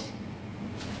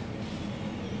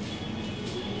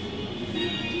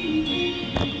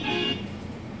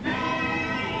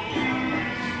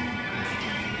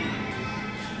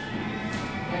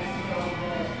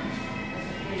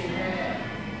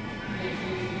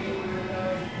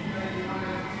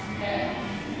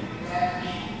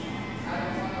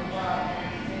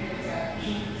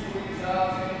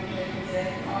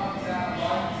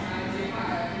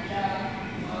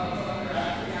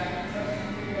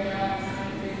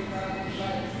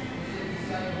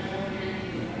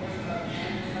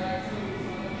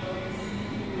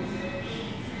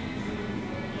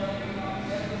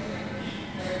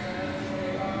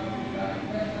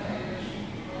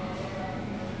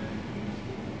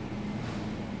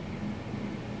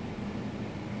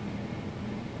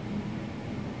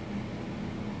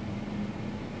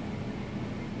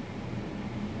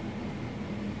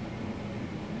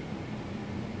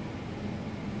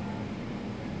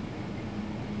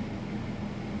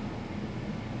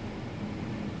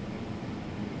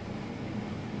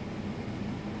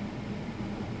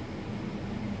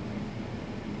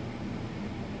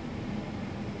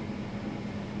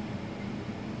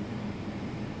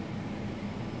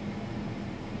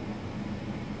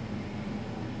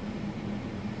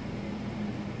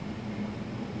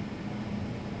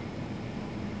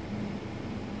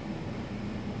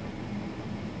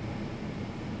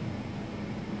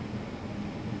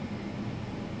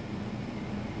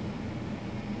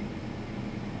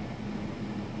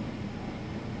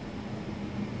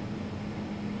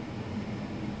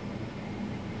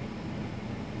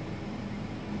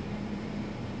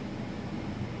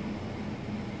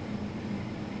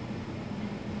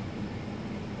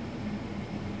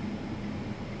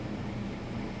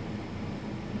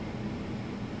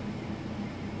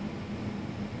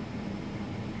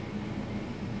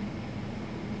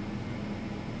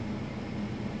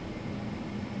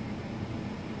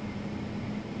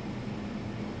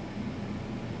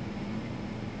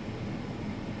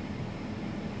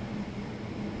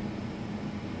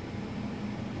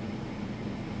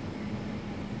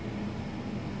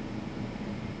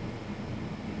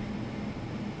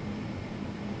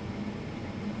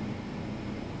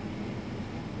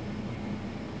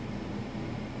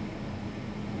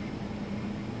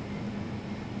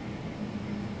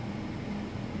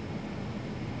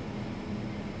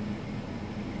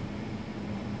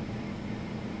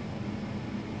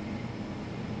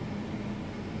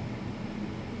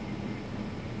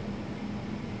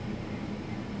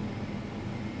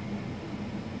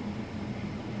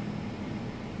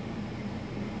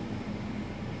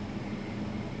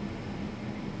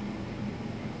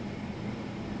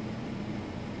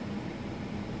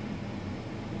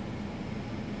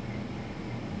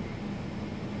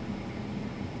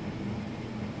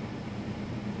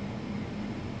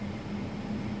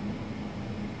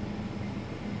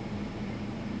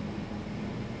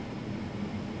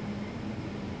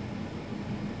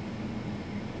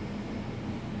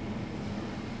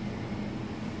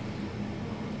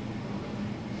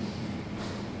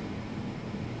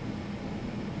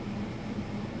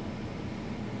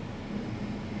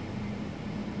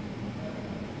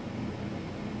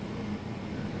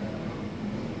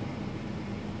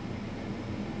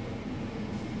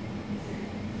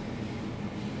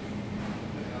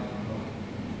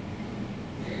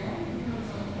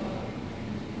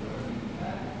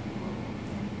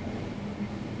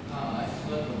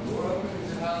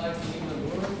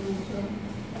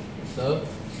 So,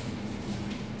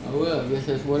 I will. I guess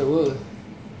that's what it was.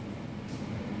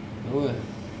 I will.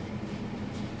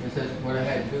 Guess that's what I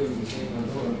had to do to get my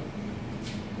door.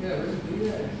 Yeah, let's do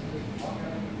that. Let's walk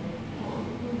out. Come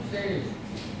on, upstairs.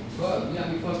 Fuck, you got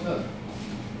me fucked up.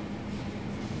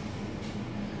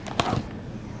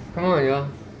 Come on, y'all.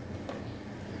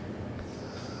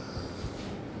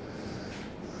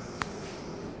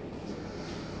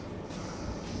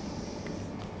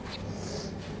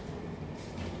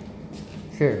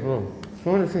 Here, come on.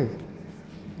 Come on,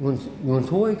 you want a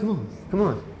toy? Come on. Come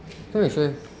on. Come here,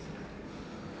 Shay.